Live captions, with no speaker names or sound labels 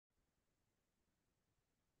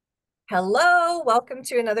Hello, welcome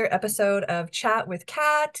to another episode of Chat with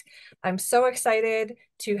Kat. I'm so excited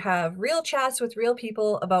to have real chats with real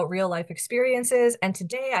people about real life experiences. And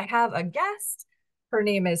today I have a guest. Her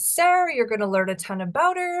name is Sair. You're going to learn a ton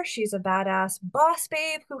about her. She's a badass boss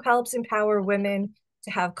babe who helps empower women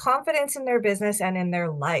to have confidence in their business and in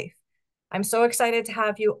their life. I'm so excited to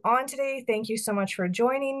have you on today. Thank you so much for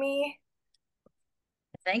joining me.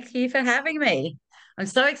 Thank you for having me. I'm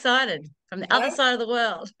so excited from the other I, side of the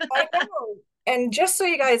world. I know. And just so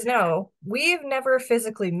you guys know, we've never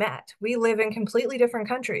physically met. We live in completely different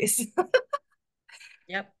countries,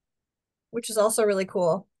 Yep. which is also really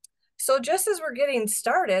cool. So just as we're getting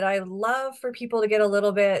started, I love for people to get a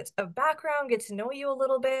little bit of background, get to know you a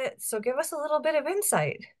little bit. So give us a little bit of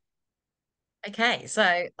insight. Okay,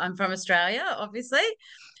 so I'm from Australia, obviously.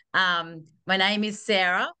 My name is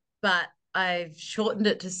Sarah, but I've shortened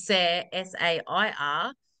it to Sair, Sair,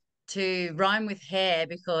 to rhyme with hair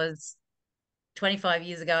because 25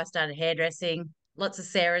 years ago I started hairdressing, lots of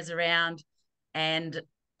Sarahs around, and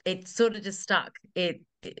it sort of just stuck. It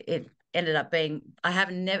ended up being I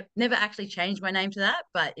haven't never actually changed my name to that,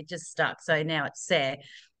 but it just stuck. So now it's Sair.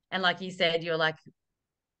 And like you said, you're like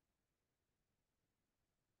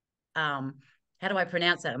um how do I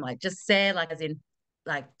pronounce that? I'm like just Sarah, like as in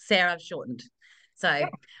like Sarah shortened. So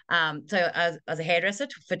I was a hairdresser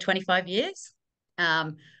for 25 years.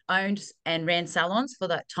 Um, Owned and ran salons for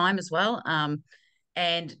that time as well.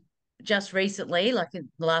 And just recently, like in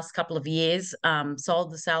the last couple of years,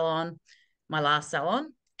 sold the salon, my last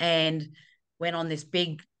salon, and went on this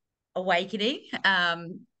big awakening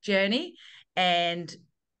journey and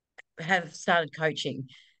have started coaching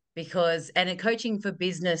coaching for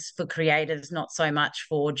business for creatives, not so much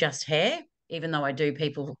for just hair, even though I do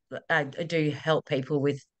help people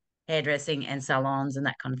with hairdressing and salons and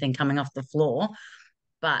that kind of thing coming off the floor.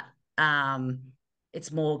 But um,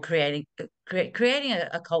 it's more creating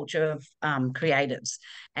a culture of creatives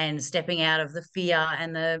and stepping out of the fear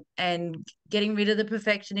and getting rid of the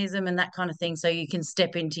perfectionism and that kind of thing so you can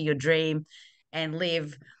step into your dream and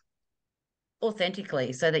live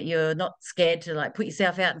authentically so that you're not scared to like put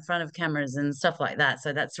yourself out in front of cameras and stuff like that.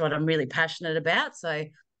 So that's what I'm really passionate about. So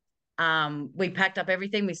we packed up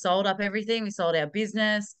everything, we sold up everything, we sold our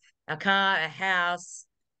business, our car, our house,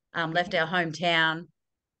 left our hometown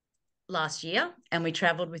last year, and we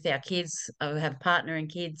traveled with our kids. I have a partner and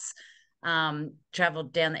kids.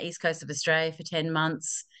 Traveled down the east coast of Australia for 10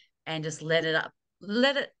 months and just let it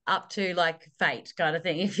up to like fate kind of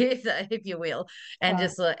thing, if you will, and Wow,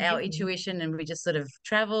 just our amazing. intuition. And we just sort of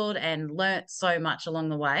traveled and learnt so much along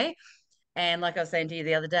the way. And like I was saying to you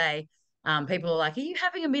the other day, people are like, "Are you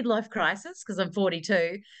having a midlife crisis?" Because I'm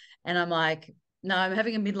 42, and I'm like, "No, I'm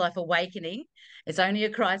having a midlife awakening. It's only a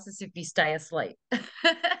crisis if you stay asleep."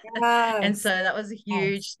 And so Yes. that was a Yes.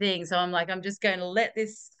 huge thing. So I'm like, I'm just going to let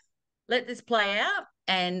this play out.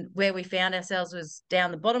 And where we found ourselves was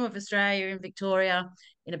down the bottom of Australia in Victoria,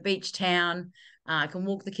 in a beach town. I can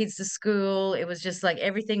walk the kids to school. It was just like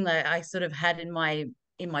everything that I sort of had in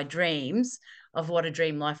my dreams of what a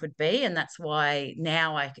dream life would be. And that's why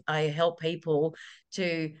now I help people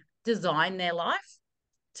to design their life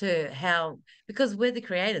to how, because we're the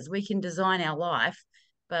creators, we can design our life,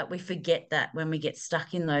 but we forget that when we get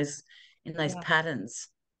stuck in those Yeah. patterns.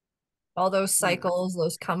 All those Mm. cycles,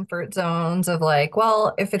 those comfort zones of like,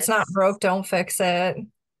 well, if it's not Yes. broke, don't fix it.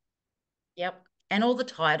 Yep. And all the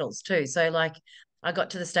titles too. So like I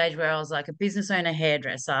got to the stage where I was like a business owner,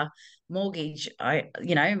 hairdresser, mortgage, I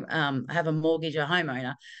have a mortgage, a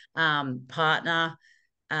homeowner, partner,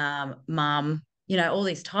 mum, all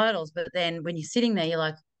these titles. But then when you're sitting there, you're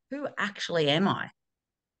like, who actually am I?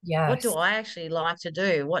 What do Yes. I actually like to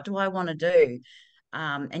do? What do I want to do?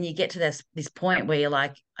 And you get to this point where you're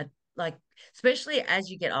like, especially as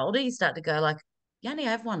you get older, you start to go like, you only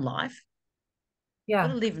have one life. Got Yeah.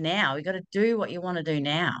 to live now. You got to do what you want to do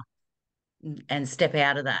now, and step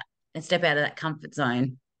out of that comfort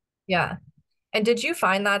zone. Yeah. And did you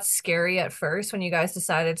find that scary at first when you guys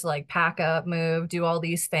decided to like pack up, move, do all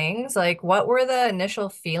these things? Like, what were the initial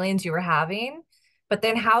feelings you were having? But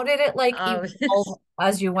then how did it like I was, evolve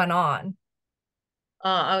as you went on?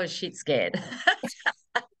 I was shit scared,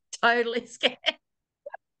 totally scared.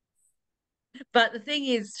 But the thing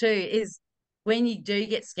is, too, is when you do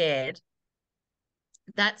get scared,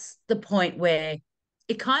 that's the point where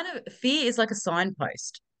it kind of fear is like a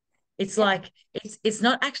signpost. It's Yeah. like it's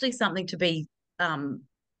not actually something to be um,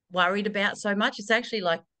 worried about so much. It's actually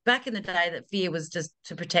like back in the day that fear was just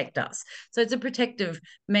to protect us. So it's a protective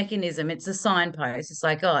mechanism. It's a signpost. It's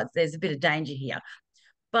like, oh, there's a bit of danger here.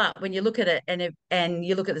 But when you look at it and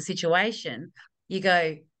you look at the situation, you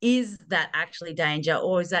go, is that actually danger,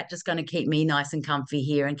 or is that just going to keep me nice and comfy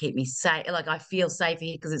here and keep me safe? Like I feel safe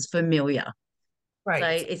here because it's familiar. So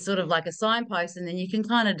Right. it's sort of like a signpost, and then you can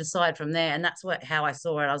kind of decide from there. And that's what how I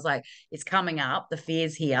saw it. I was like, it's coming up, the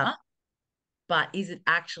fear's here, but is it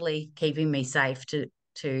actually keeping me safe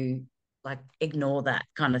to like ignore that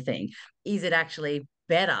kind of thing? Is it actually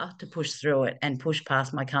better to push through it and push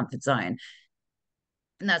past my comfort zone?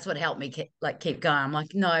 And that's what helped me keep going. I'm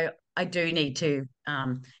like, no, I do need to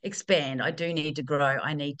expand. I do need to grow.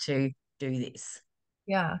 I need to do this.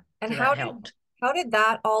 Yeah. And So that helped. how did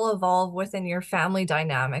that all evolve within your family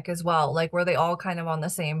dynamic as well? Like were they all kind of on the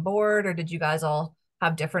same board or did you guys all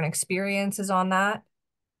have different experiences on that?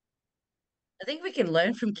 I think we can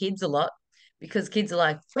learn from kids a lot because kids are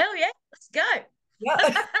like, well, yeah, let's go.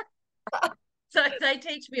 Yeah. So they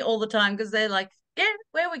teach me all the time because they're like, yeah,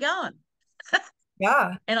 where are we going?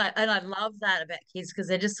 Yeah. And I love that about kids because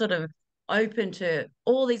they're just sort of open to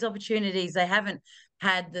all these opportunities. They haven't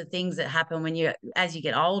had the things that happen when you as you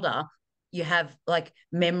get older, you have like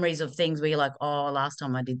memories of things where you're like, oh, last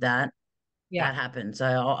time I did that, Yeah. that happened. So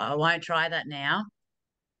I won't try that now.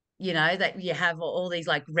 You know, that you have all these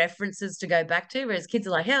like references to go back to, whereas kids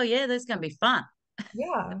are like, hell yeah, that's gonna be fun.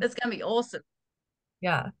 Yeah. That's gonna be awesome.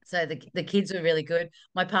 Yeah. So the kids are really good.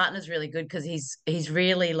 My partner's really good because he's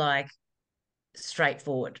really like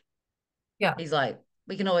straightforward. Yeah. He's like,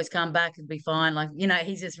 we can always come back and be fine. Like, you know,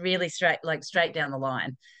 he's just really straight, like straight down the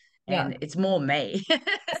line. Yeah. And it's more me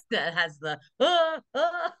that has the so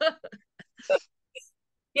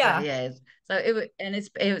Yeah. yeah. So and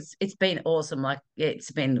it's been awesome. Like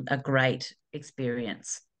it's been a great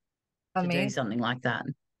experience to do Amazing. something like that.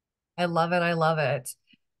 I love it. I love it.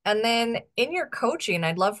 And then in your coaching,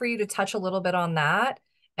 I'd love for you to touch a little bit on that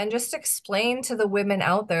and just explain to the women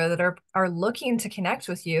out there that are looking to connect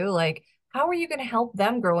with you, like how are you going to help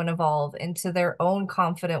them grow and evolve into their own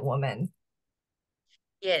confident woman?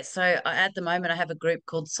 Yeah. So at the moment, I have a group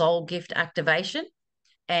called Soul Gift Activation.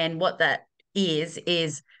 And what that is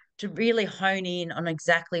to really hone in on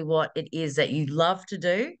exactly what it is that you love to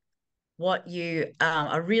do, what you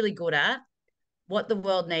are really good at, what the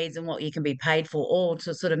world needs, and what you can be paid for, all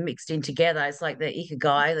to sort of mixed in together. It's like the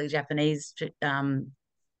ikigai, the Japanese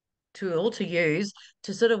tool to use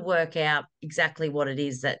to sort of work out exactly what it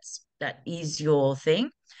is that is your thing,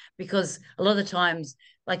 because a lot of the times,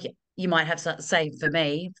 like you might have, say for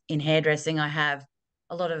me in hairdressing, I have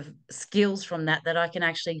a lot of skills from that I can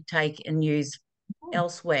actually take and use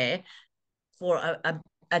elsewhere for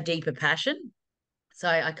a deeper passion. So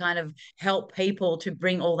I kind of help people to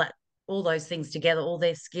bring all those things together, all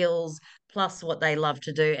their skills plus what they love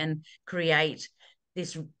to do, and create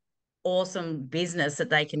this awesome business that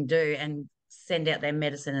they can do and send out their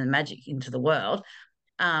medicine and magic into the world.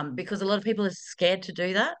 Because a lot of people are scared to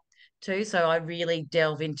do that too. So I really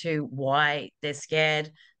delve into why they're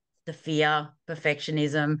scared, the fear,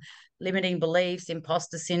 perfectionism, limiting beliefs,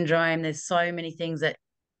 imposter syndrome. There's so many things that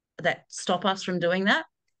stop us from doing that,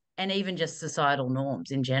 and even just societal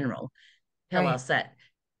norms in general tell Right. us that,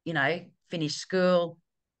 finish school,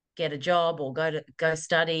 get a job, or go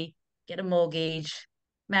study, get a mortgage,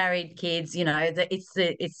 married, kids. That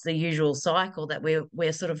it's the usual cycle that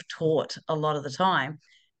we're sort of taught a lot of the time,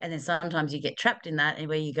 and then sometimes you get trapped in that, and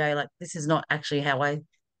where you go like, this is not actually how I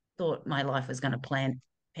thought my life was going to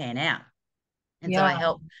pan out. And so Yeah. I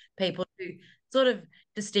help people to sort of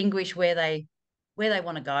distinguish where they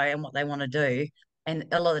want to go and what they want to do. And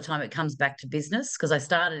a lot of the time it comes back to business, because I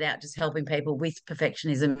started out just helping people with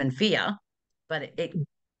perfectionism and fear, but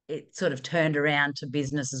it sort of turned around to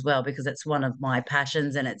business as well, because it's one of my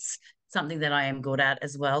passions and it's something that I am good at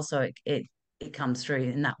as well. So it comes through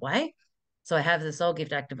in that way. So I have the soul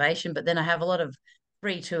gift activation, but then I have a lot of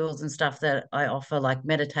free tools and stuff that I offer, like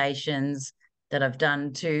meditations that I've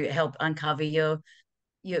done to help uncover your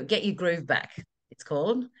get your groove back. It's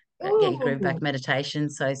called get your groove back Ooh. meditation.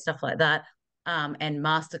 So stuff like that. And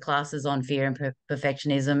master classes on fear and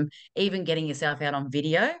perfectionism, even getting yourself out on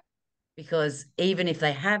video, because even if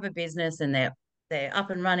they have a business and they're up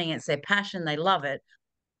and running, it's their passion, they love it.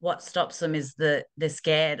 What stops them is they're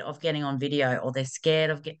scared of getting on video, or they're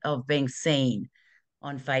scared of being seen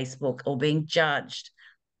on Facebook or being judged.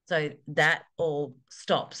 So that all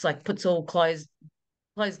stops, like puts all closed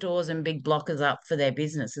doors and big blockers up for their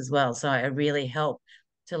business as well. So I really help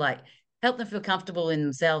to like help them feel comfortable in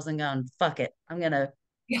themselves and going, fuck it, I'm gonna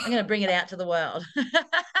bring it out to the world.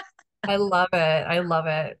 I love it. I love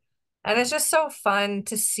it. And it's just so fun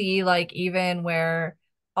to see, like, even where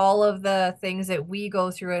all of the things that we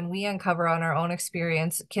go through and we uncover on our own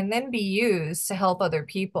experience can then be used to help other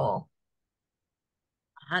people.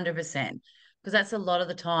 100%. Because that's a lot of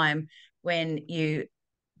the time when you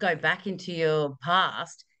go back into your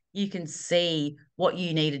past, you can see what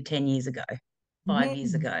you needed 10 years ago, 5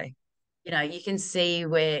 years Mhm. ago. You can see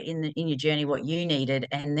where in your journey what you needed,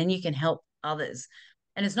 and then you can help others.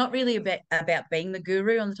 And it's not really about being the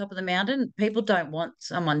guru on the top of the mountain. People don't want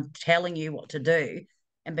someone telling you what to do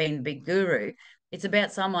and being the big guru. It's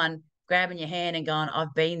about someone grabbing your hand and going,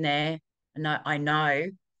 I've been there. I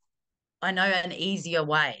know an easier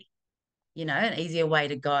way, an easier way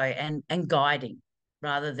to go, and guiding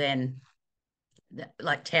rather than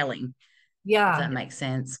like telling, if Yeah. that makes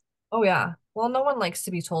sense. Oh, yeah. Well, no one likes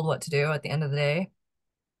to be told what to do at the end of the day.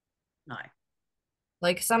 No.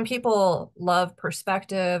 Like some people love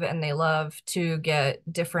perspective and they love to get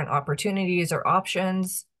different opportunities or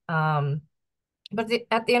options. But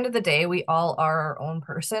at the end of the day, we all are our own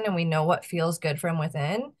person and we know what feels good from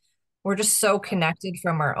within. We're just so connected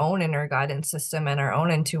from our own inner guidance system and our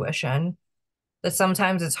own intuition that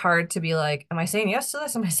sometimes it's hard to be like, am I saying yes to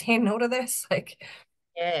this? Am I saying no to this? Like,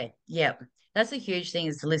 Yeah, yeah. That's a huge thing,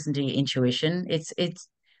 is to listen to your intuition.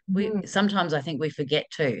 We mhm. sometimes I think we forget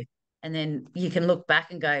to, and then you can look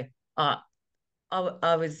back and go, oh,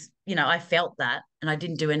 I was, I felt that and I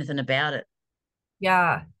didn't do anything about it.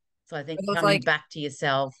 Yeah. So I think Those coming like back to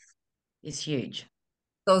yourself is huge.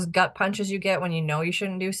 those gut punches you get when you know you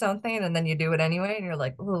shouldn't do something and then you do it anyway and you're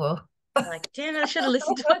like, ooh. Like, damn it, I should have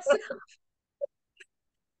listened to myself.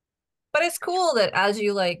 But it's cool that as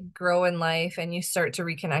you like grow in life and you start to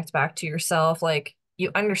reconnect back to yourself, like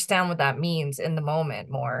you understand what that means in the moment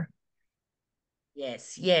more.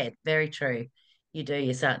 Yes, yeah, very true. You do.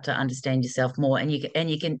 You start to understand yourself more, and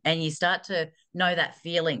you start to know that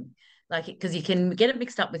feeling, like because you can get it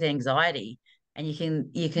mixed up with anxiety, and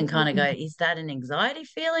you can kind of go, Mhm. is that an anxiety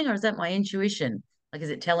feeling or is that my intuition? Like, is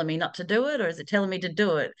it telling me not to do it or is it telling me to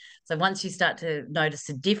do it? So once you start to notice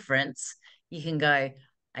the difference, you can go,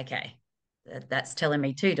 okay, that's telling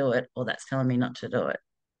me to do it, or that's telling me not to do it.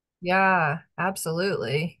 Yeah,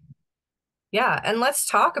 absolutely. Yeah, and let's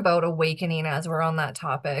talk about awakening as we're on that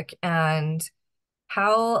topic and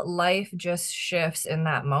how life just shifts in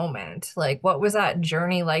that moment. Like, what was that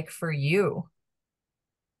journey like for you?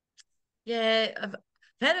 Yeah, I've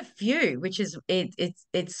had a few, which is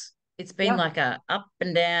it's been Yeah. like a up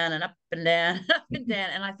and down and up and down, up and down,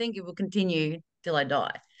 and I think it will continue till I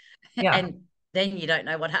die. Yeah. And then you don't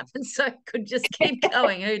know what happens, so it could just keep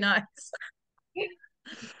going. Who knows?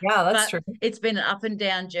 Yeah, that's But true. it's been an up and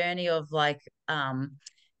down journey of like,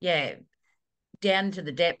 yeah, down to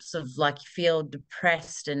the depths of like you feel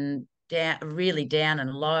depressed and down, really down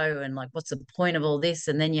and low, and like, what's the point of all this?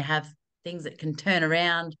 And then you have things that can turn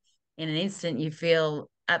around in an instant. You feel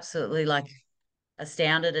absolutely like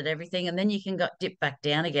astounded at everything, and then you can dip back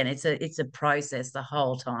down again. It's a process the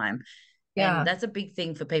whole time, and Yeah. that's a big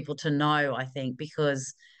thing for people to know, I think,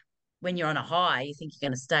 because when you're on a high, you think you're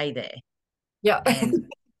going to stay there, Yeah. and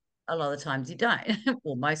a lot of the times you don't.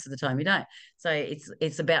 Well, most of the time you don't. So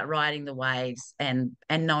it's about riding the waves and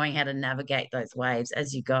knowing how to navigate those waves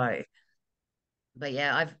as you go. But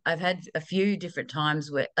yeah, I've had a few different times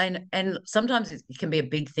where, and sometimes it can be a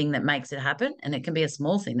big thing that makes it happen, and it can be a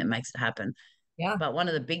small thing that makes it happen. Yeah. But one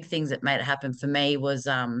of the big things that made it happen for me was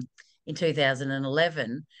in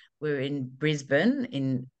 2011, we were in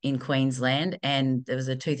Brisbane in Queensland, and there was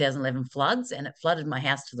a 2011 floods, and it flooded my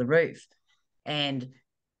house to the roof, and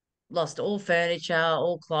lost all furniture,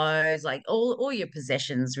 all clothes, like all your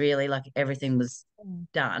possessions, really, like everything was Mm.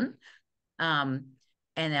 done. Um,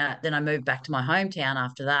 and then I moved back to my hometown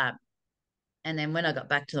after that. And then when I got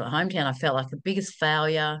back to the hometown, I felt like the biggest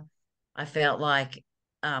failure. I felt like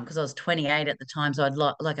because I was 28 at the time, so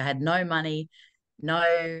like I had no money,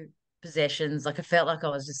 no possessions. Like I felt like I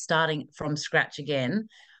was just starting from scratch again,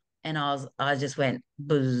 and I just went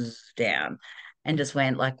buzz down, and just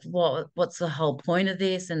went like, what's the whole point of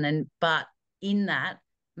this? And then, but in that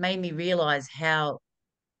made me realize how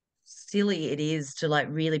silly it is to like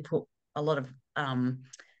really put a lot of um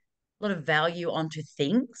value onto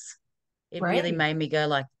things. It really Right. made me go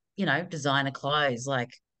like, designer clothes. Like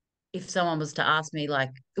if someone was to ask me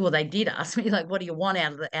like, well, they did ask me like, what do you want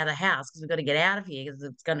out of the house? Because we've got to get out of here because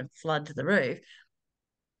it's going to flood to the roof.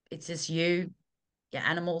 It's just you, your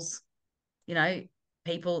animals, you know,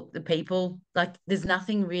 the people. Like there's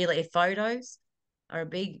nothing really. If photos are a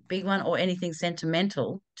big one, or anything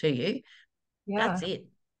sentimental to you, Yeah. that's it.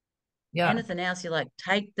 Yeah. Anything else, you're like,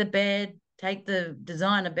 take the bed, take the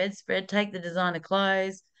designer bedspread, take the designer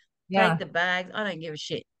clothes, take Yeah. the bags. I don't give a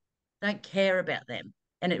shit. Don't care about them.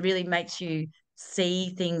 And it really makes you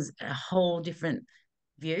see things a whole different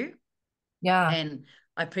view. Yeah. And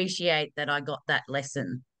I appreciate that I got that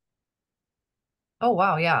lesson. Oh,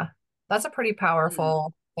 wow. Yeah. That's a pretty Mm.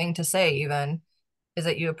 powerful thing to say, even. is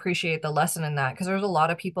that you appreciate the lesson in that because there's a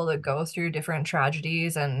lot of people that go through different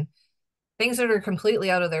tragedies and things that are completely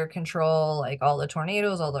out of their control, like all the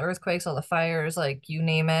tornadoes, all the earthquakes, all the fires, like you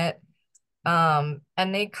name it. And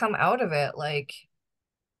they come out of it like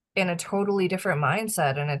in a totally different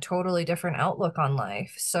mindset and a totally different outlook on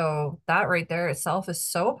life. So that right there itself is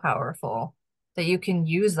so powerful that you can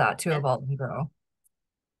use that to And evolve and grow.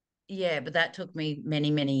 yeah, but that took me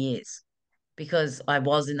many, many years because I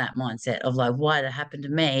was in that mindset of like, why did it happen to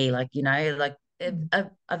me? Like, like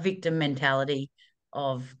a victim mentality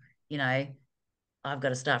of, you know, I've got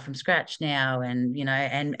to start from scratch now, and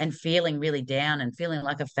and feeling really down and feeling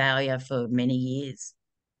like a failure for many years. It's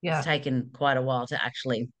Yeah. taken quite a while to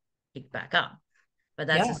actually pick back up, but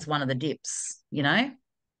that's Yeah. just one of the dips.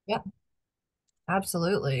 Yeah.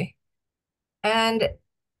 Absolutely. And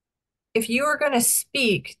if you were going to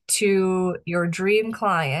speak to your dream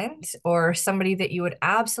client or somebody that you would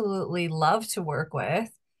absolutely love to work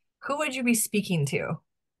with, who would you be speaking to?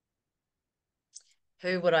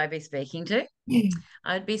 Who would I be speaking to?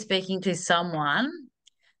 I'd be speaking to someone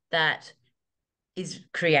that is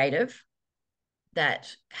creative,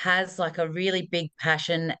 that has like a really big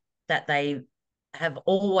passion that they have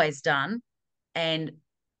always done and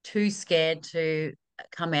too scared to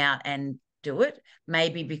come out and do it.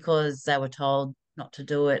 Maybe because they were told not to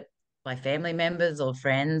do it by family members or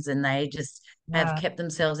friends, and they just have Yeah. kept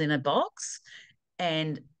themselves in a box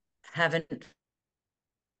and haven't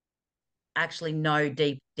actually know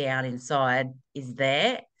deep down inside is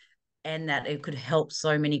there, and that it could help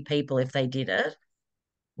so many people if they did it.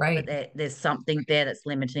 But Right. there's something there that's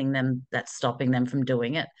limiting them, that's stopping them from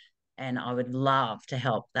doing it. And I would love to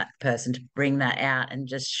help that person to bring that out and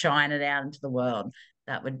just shine it out into the world.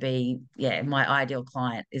 That would be, yeah, my ideal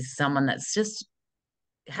client is someone that's just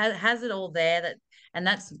has it all there. And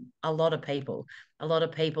that's a lot of people. A lot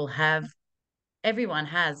of people have, everyone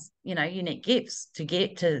has, unique gifts to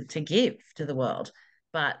give to the world.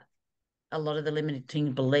 But a lot of the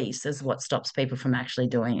limiting beliefs is what stops people from actually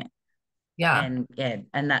doing it. Yeah. And yeah,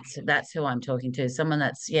 and that's who I'm talking to, someone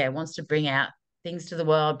that's, yeah, wants to bring out things to the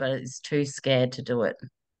world but is too scared to do it.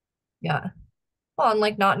 Yeah. Well, and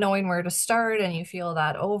like not knowing where to start and you feel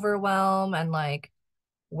that overwhelm and like,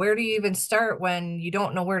 where do you even start when you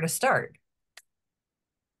don't know where to start?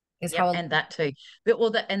 Is Yep, how, and that too. But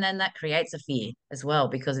well, and then that creates a fear as well,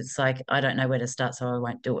 because it's like I don't know where to start, so I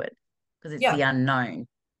won't do it because it's yeah. the unknown.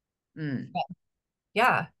 Mm,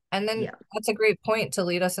 Yeah. And then yeah. that's a great point to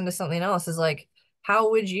lead us into something else is like,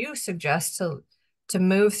 how would you suggest to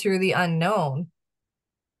move through the unknown?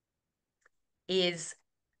 Is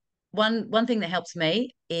one thing that helps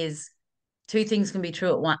me is two things can be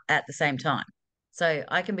true at the same time. So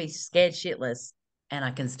I can be scared shitless and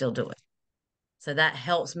I can still do it. So that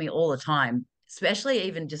helps me all the time, especially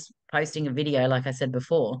even just posting a video, like I said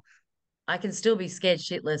before. I can still be scared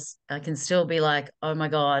shitless. I can still be like, oh my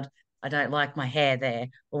God, I don't like my hair there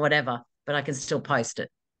or whatever, but I can still post it.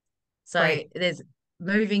 So Right. there's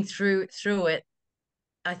moving through it.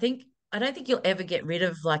 I think I don't think you'll ever get rid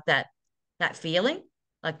of like that feeling,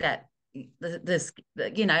 like that this I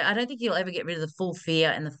don't think you'll ever get rid of the full fear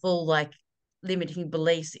and the full like limiting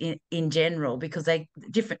beliefs in general, because they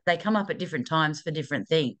come up at different times for different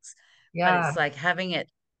things. But Yeah. it's like having it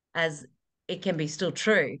as it can be still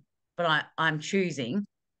true, but I'm choosing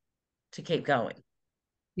to keep going.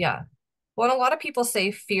 Yeah. Well, a lot of people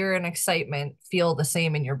say fear and excitement feel the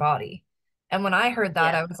same in your body. And when I heard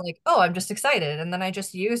that, Yeah. I was like, oh, I'm just excited. And then I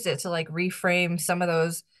just used it to like reframe some of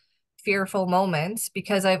those fearful moments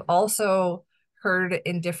because I've also heard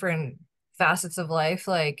in different facets of life,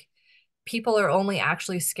 like people are only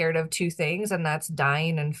actually scared of two things, and that's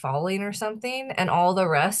dying and falling or something. And all the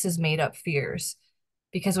rest is made up fears.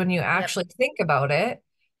 Because when you Yep. actually think about it,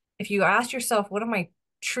 if you ask yourself, what am I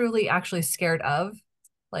truly actually scared of?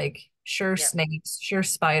 Like, sure, Yep. snakes, sure,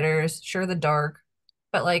 spiders, sure, the dark,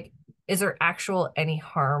 but like, is there actual any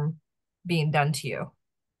harm being done to you?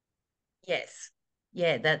 Yes.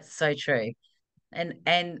 Yeah, that's so true. And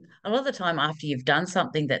a lot of the time after you've done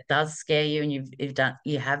something that does scare you and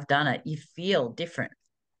you have done it, you feel different.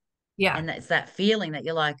 Yeah, And that's that feeling that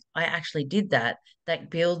you're like, I actually did that. That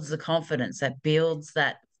builds the confidence, that builds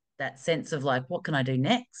that sense of like, what can I do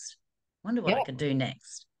next? Wonder what I yeah, could do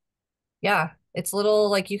next. yeah. It's little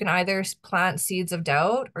like you can either plant seeds of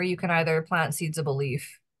doubt or you can either plant seeds of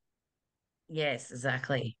belief. Yes,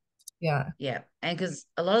 exactly. Yeah, Yeah. And because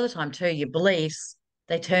a lot of the time too, your beliefs,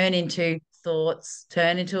 they turn into thoughts,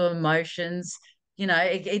 turn into emotions.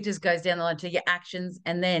 It just goes down the line to your actions.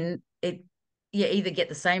 And then you either get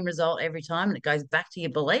the same result every time and it goes back to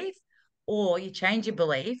your belief, or you change your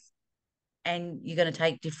belief and you're going to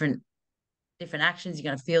take different actions, you're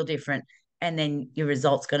going to feel different, and then your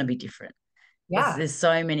results going to be different. Yeah. There's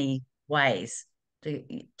so many ways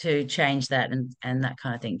to change that and that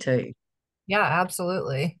kind of thing too. Yeah,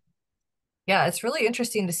 absolutely. Yeah, it's really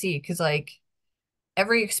interesting to see because like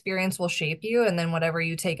every experience will shape you, and then whatever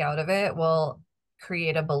you take out of it will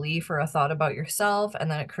create a belief or a thought about yourself, and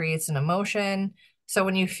then it creates an emotion. So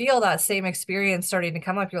when you feel that same experience starting to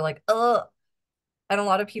come up, you're like, oh, and a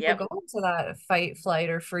lot of people Yep. go into that fight, flight,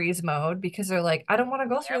 or freeze mode because they're like, I don't want to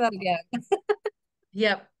go through Yep. that again.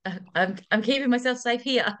 Yep. I'm keeping myself safe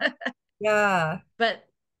here. Yeah, But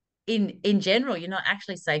in general, you're not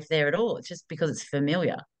actually safe there at all. It's just because it's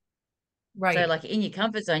familiar. So right. like in your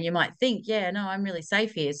comfort zone, you might think, yeah, no, I'm really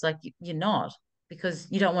safe here. It's like you're not, because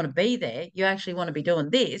you don't want to be there. You actually want to be doing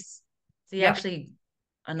this. So you Yep. actually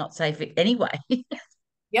are not safe anyway.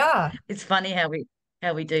 Yeah. It's funny how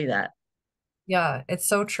we do that. Yeah. It's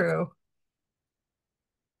so true.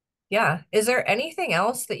 Yeah. Is there anything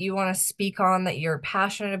else that you want to speak on that you're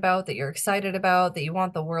passionate about, that you're excited about, that you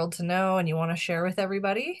want the world to know and you want to share with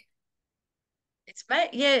everybody?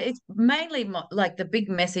 Yeah, it's mainly like the big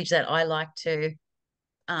message that I like to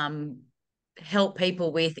um help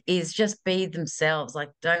people with is just be themselves. Like,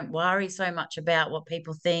 don't worry so much about what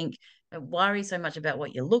people think. Don't worry so much about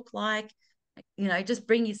what you look like. Just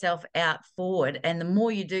bring yourself out forward. And the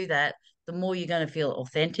more you do that, the more you're going to feel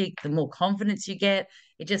authentic, the more confidence you get.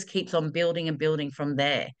 It just keeps on building and building from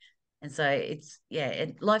there. And so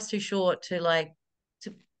life's too short to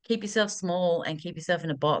keep yourself small and keep yourself in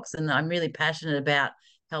a box. And I'm really passionate about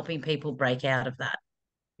helping people break out of that.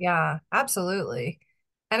 Yeah, absolutely.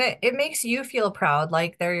 And it makes you feel proud,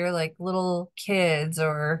 like they're your like little kids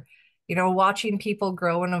or, watching people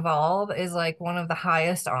grow and evolve is like one of the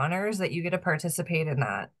highest honors that you get to participate in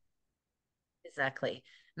that. Exactly.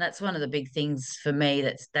 And that's one of the big things for me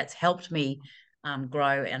that's helped me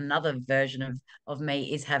grow. Another version of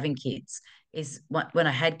me is having kids. Is when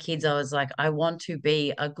I had kids, I was like, I want to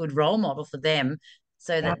be a good role model for them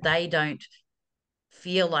so Yeah. that they don't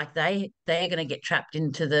feel like they're going to get trapped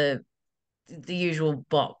into the usual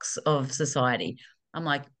box of society. I'm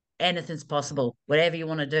like, anything's possible, whatever you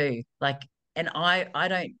want to do. Like, and I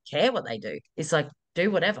don't care what they do. It's like,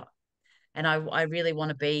 do whatever. And I really want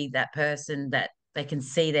to be that person that they can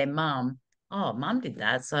see their mum. Oh, mum did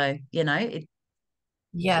that. So,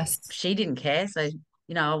 Yes. she didn't care. So,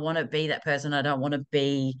 I want to be that person. I don't want to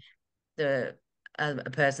be the a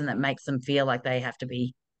person that makes them feel like they have to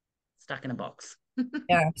be stuck in a box.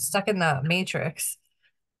 Yeah. Stuck in the matrix.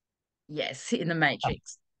 Yes, in the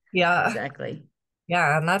matrix. Yeah. Exactly.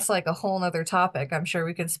 Yeah. And that's like a whole nother topic. I'm sure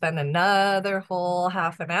we could spend another whole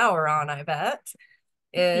half an hour on, I bet,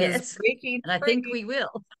 is Yes. breaking And I think free. we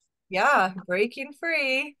will. Yeah. Breaking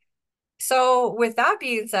free. So, with that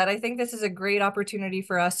being said, I think this is a great opportunity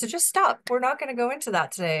for us to just stop. We're not going to go into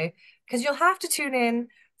that today because you'll have to tune in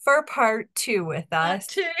for part two with Part us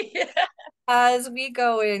two. as we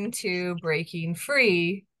go into breaking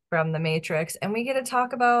free from the Matrix and we get to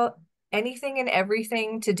talk about anything and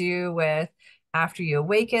everything to do with after you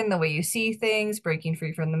awaken, the way you see things, breaking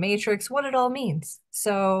free from the Matrix, what it all means.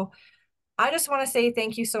 So, I just want to say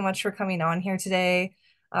thank you so much for coming on here today.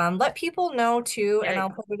 Let people know too, and Yeah. I'll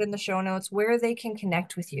put it in the show notes where they can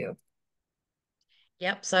connect with you.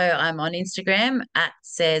 Yep. So I'm on Instagram at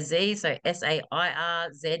Sairzee, so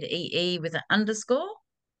SAIRZEE with an underscore.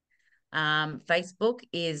 Facebook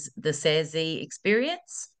is the Sairzee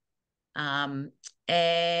Experience. And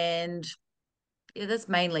yeah, that's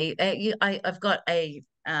mainly. I've got a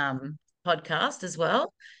podcast as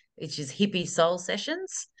well, which is Hippie Soul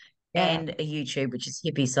Sessions, Yeah, and a YouTube, which is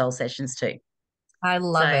Hippie Soul Sessions too. I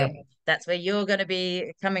love it. So that's where you're going to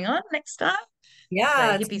be coming on next time. So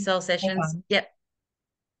Yeah, it's Hippie Soul so Sessions. fun. Yep.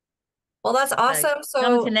 Well, that's So awesome.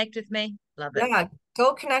 come and So, connect with me. Love it. yeah,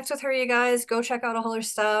 go connect with her, you guys. Go check out all her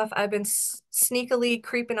stuff. I've been sneakily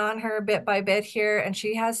creeping on her bit by bit here, and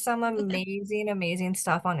she has some amazing, amazing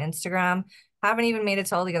stuff on Instagram. Haven't even made it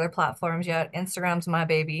to all the other platforms yet. Instagram's my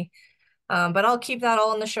baby. But I'll keep that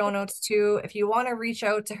all in the show notes too. If you want to reach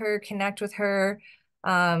out to her, connect with her,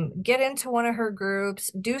 get into one of her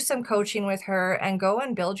groups, do some coaching with her, and go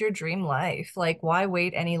and build your dream life. Like, why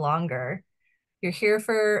wait any longer? You're here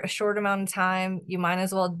for a short amount of time. You might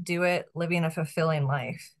as well do it living a fulfilling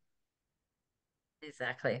life.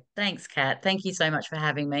 Exactly. Thanks, Kat. Thank you so much for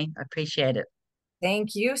having me. I appreciate it.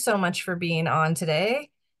 Thank you so much for being on today.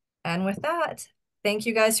 And with that, thank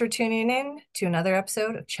you guys for tuning in to another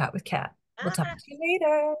episode of Chat with Kat. We'll talk to Bye. you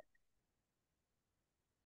later.